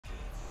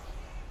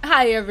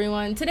Hi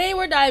everyone, today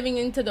we're diving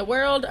into the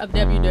world of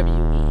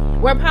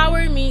WWE, where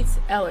power meets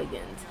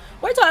elegance.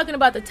 We're talking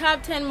about the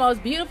top 10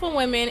 most beautiful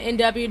women in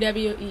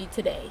WWE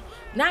today.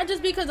 Not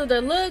just because of their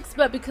looks,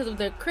 but because of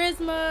their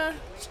charisma,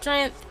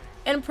 strength,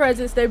 and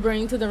presence they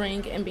bring to the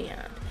ring and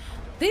beyond.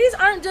 These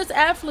aren't just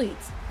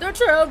athletes, they're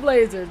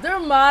trailblazers, they're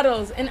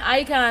models and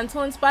icons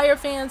who inspire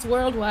fans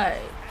worldwide.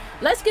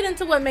 Let's get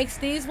into what makes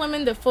these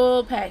women the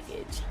full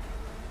package.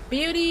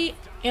 Beauty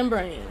and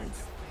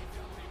brains.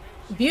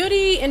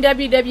 Beauty in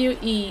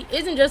WWE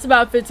isn't just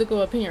about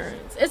physical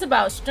appearance. It's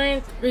about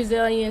strength,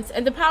 resilience,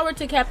 and the power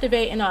to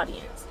captivate an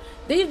audience.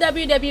 These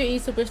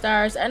WWE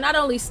superstars are not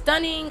only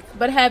stunning,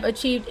 but have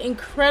achieved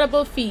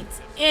incredible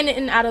feats in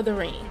and out of the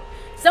ring.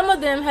 Some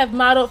of them have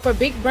modeled for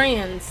big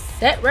brands,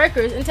 set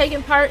records, and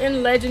taken part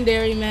in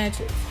legendary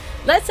matches.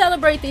 Let's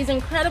celebrate these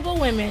incredible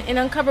women and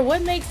uncover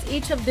what makes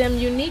each of them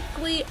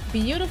uniquely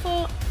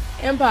beautiful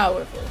and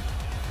powerful.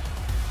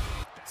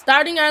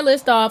 Starting our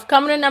list off,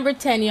 coming in number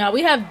 10, y'all,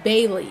 we have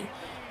Bayley.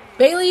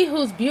 Bayley,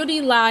 whose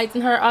beauty lies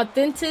in her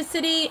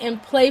authenticity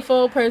and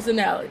playful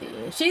personality.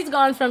 She's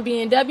gone from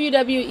being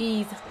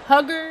WWE's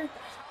hugger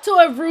to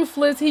a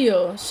ruthless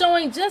heel,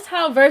 showing just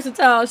how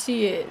versatile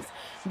she is.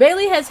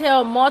 Bayley has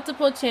held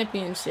multiple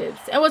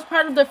championships and was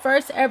part of the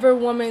first ever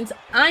women's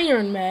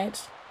Iron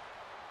match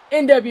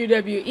in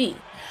WWE.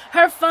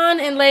 Her fun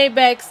and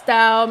laid-back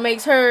style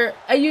makes her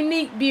a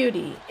unique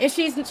beauty, and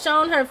she's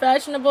shown her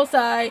fashionable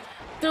side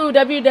through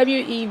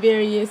WWE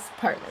various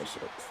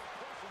partnerships.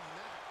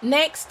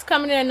 Next,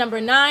 coming in at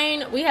number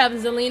 9, we have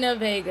Zelina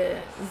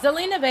Vega.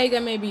 Zelina Vega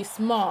may be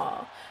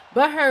small,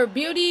 but her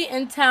beauty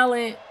and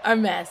talent are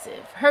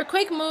massive. Her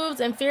quick moves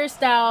and fierce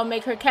style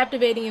make her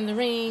captivating in the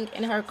ring,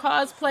 and her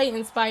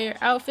cosplay-inspired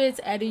outfits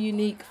add a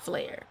unique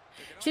flair.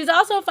 She's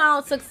also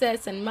found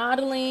success in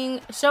modeling,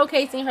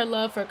 showcasing her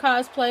love for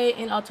cosplay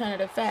and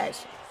alternative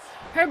fashion.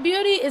 Her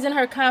beauty is in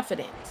her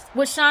confidence,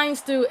 which shines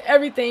through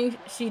everything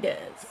she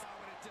does.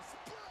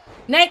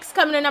 Next,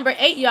 coming in number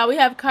 8, y'all, we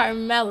have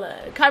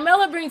Carmella.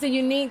 Carmella brings a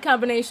unique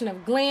combination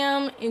of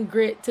glam and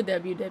grit to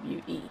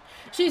WWE.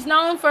 She's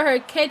known for her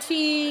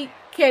catchy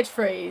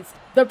catchphrase,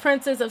 the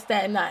Princess of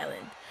Staten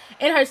Island,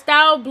 and her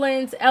style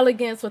blends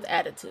elegance with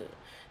attitude.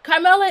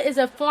 Carmella is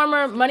a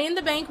former Money in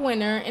the Bank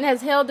winner and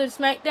has held the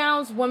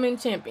SmackDown's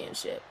Women's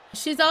Championship.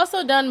 She's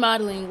also done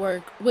modeling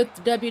work with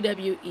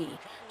WWE,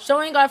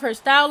 showing off her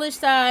stylish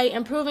side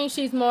and proving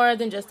she's more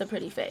than just a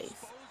pretty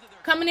face.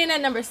 Coming in at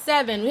number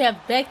 7, we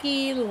have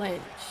Becky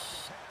Lynch,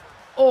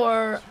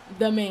 or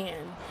The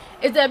Man,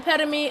 is the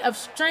epitome of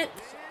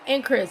strength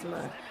and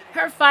charisma.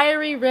 Her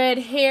fiery red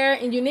hair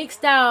and unique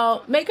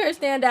style make her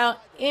stand out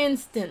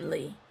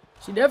instantly.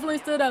 She definitely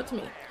stood out to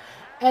me.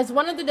 As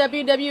one of the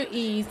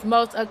WWE's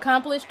most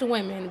accomplished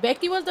women,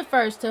 Becky was the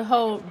first to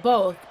hold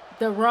both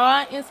the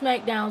Raw and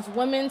SmackDown's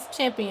Women's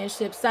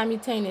Championships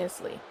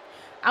simultaneously.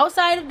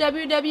 Outside of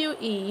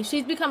WWE,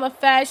 she's become a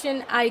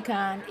fashion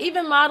icon,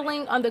 even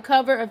modeling on the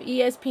cover of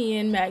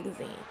ESPN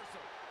magazine.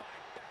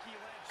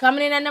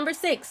 Coming in at number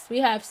 6, we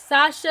have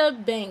Sasha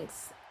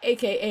Banks,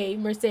 aka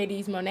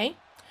Mercedes Moné.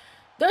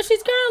 Though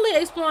she's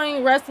currently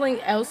exploring wrestling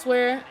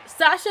elsewhere,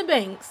 Sasha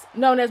Banks,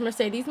 known as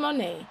Mercedes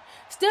Moné,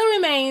 still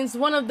remains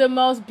one of the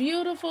most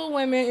beautiful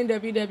women in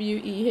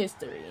WWE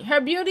history. Her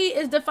beauty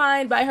is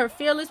defined by her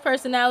fearless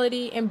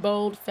personality and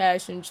bold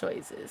fashion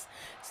choices.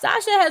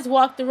 Sasha has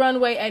walked the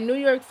runway at New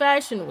York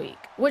Fashion Week,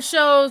 which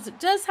shows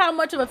just how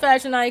much of a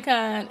fashion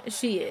icon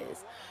she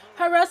is.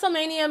 Her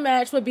WrestleMania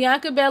match with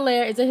Bianca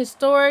Belair is a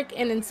historic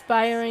and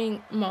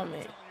inspiring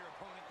moment.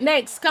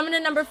 Next, coming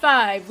in number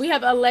 5, we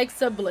have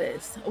Alexa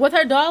Bliss. With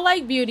her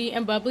doll-like beauty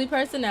and bubbly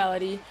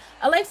personality,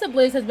 Alexa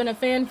Bliss has been a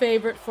fan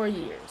favorite for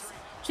years.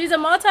 She's a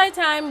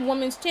multi-time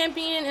women's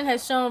champion and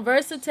has shown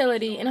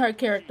versatility in her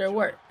character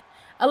work.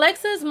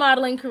 Alexa's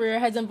modeling career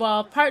has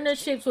involved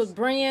partnerships with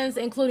brands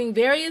including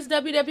various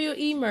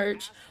WWE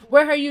merch,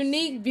 where her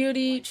unique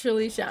beauty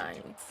truly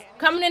shines.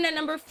 Coming in at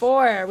number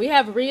 4, we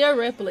have Rhea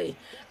Ripley.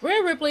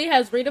 Rhea Ripley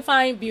has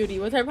redefined beauty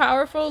with her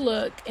powerful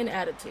look and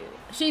attitude.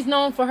 She's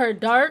known for her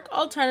dark,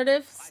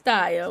 alternative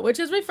style, which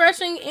is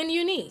refreshing and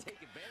unique.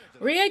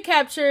 Rhea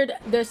captured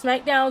the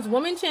SmackDown's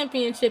Women's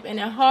Championship in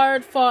a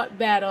hard-fought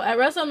battle at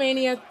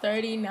WrestleMania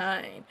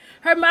 39.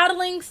 Her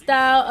modeling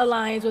style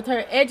aligns with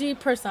her edgy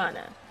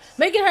persona,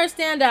 making her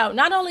stand out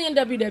not only in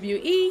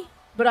WWE,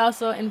 but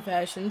also in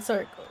fashion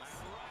circles.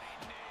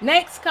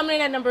 Next, coming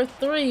in at number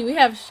 3, we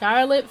have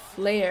Charlotte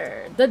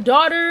Flair, the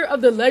daughter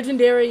of the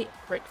legendary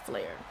Ric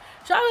Flair.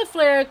 Charlotte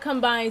Flair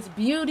combines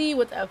beauty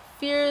with a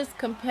fierce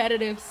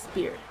competitive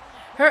spirit.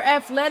 Her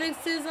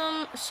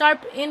athleticism,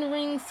 sharp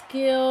in-ring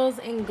skills,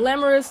 and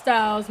glamorous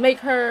styles make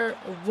her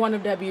one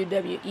of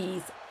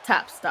WWE's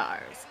top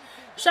stars.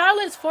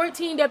 Charlotte's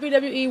 14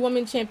 WWE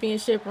Women's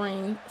Championship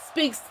reign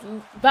speaks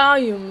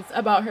volumes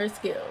about her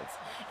skills.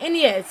 And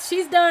yes,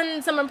 she's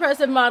done some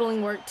impressive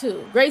modeling work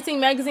too, gracing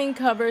magazine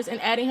covers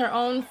and adding her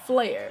own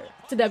flair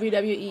to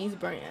WWE's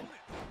brand.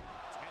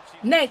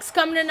 Next,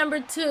 coming to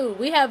number 2,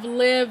 we have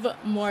Liv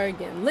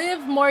Morgan.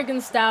 Liv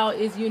Morgan's style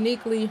is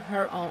uniquely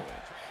her own.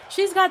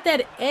 She's got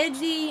that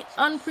edgy,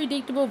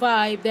 unpredictable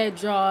vibe that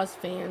draws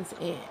fans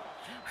in.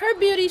 Her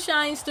beauty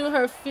shines through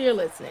her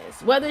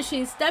fearlessness, whether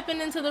she's stepping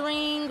into the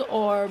ring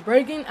or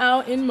breaking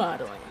out in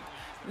modeling.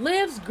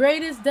 Liv's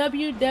greatest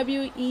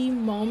WWE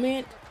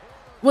moment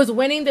was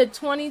winning the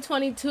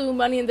 2022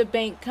 Money in the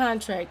Bank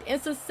contract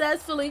and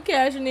successfully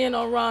cashing in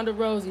on Ronda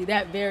Rousey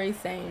that very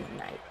same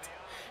night.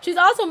 She's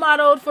also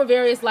modeled for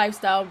various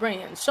lifestyle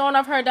brands, showing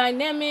off her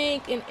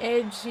dynamic and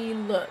edgy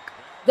look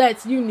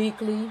that's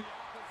uniquely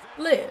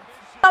Liv.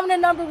 Coming to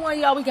number 1,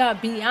 y'all, we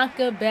got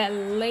Bianca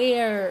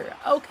Belair.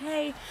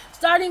 Okay,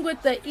 starting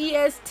with the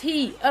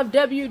EST of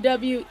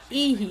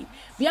WWE.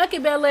 Bianca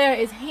Belair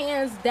is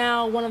hands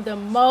down one of the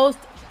most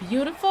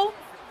beautiful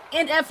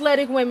and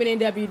athletic women in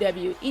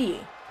WWE.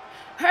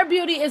 Her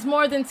beauty is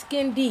more than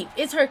skin deep.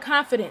 It's her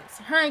confidence,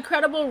 her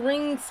incredible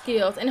ring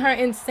skills, and her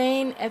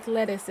insane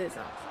athleticism.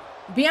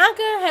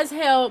 Bianca has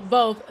held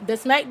both the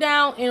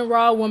SmackDown and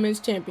Raw Women's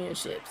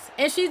Championships,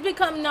 and she's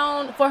become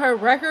known for her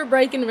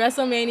record-breaking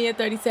WrestleMania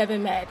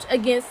 37 match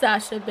against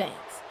Sasha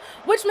Banks,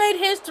 which made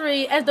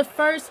history as the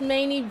first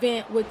main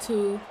event with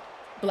 2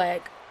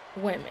 black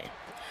women.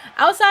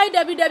 Outside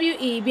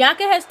WWE,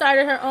 Bianca has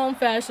started her own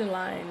fashion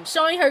line,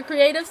 showing her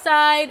creative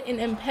side and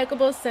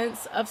impeccable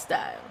sense of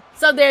style.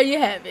 So there you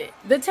have it,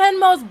 the 10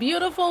 most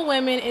beautiful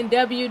women in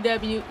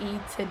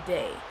WWE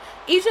today.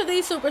 Each of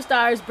these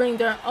superstars bring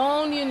their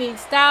own unique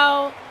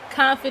style,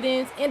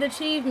 confidence, and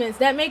achievements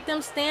that make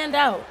them stand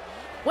out.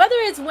 Whether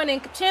it's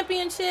winning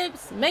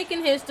championships,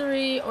 making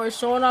history, or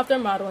showing off their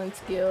modeling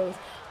skills,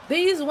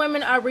 these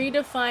women are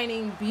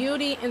redefining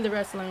beauty in the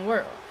wrestling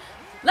world.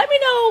 Let me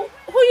know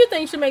who you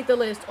think should make the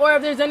list, or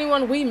if there's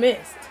anyone we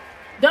missed.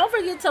 Don't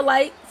forget to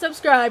like,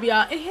 subscribe,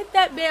 y'all, and hit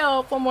that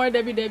bell for more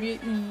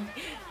WWE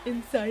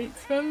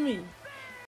insights from me.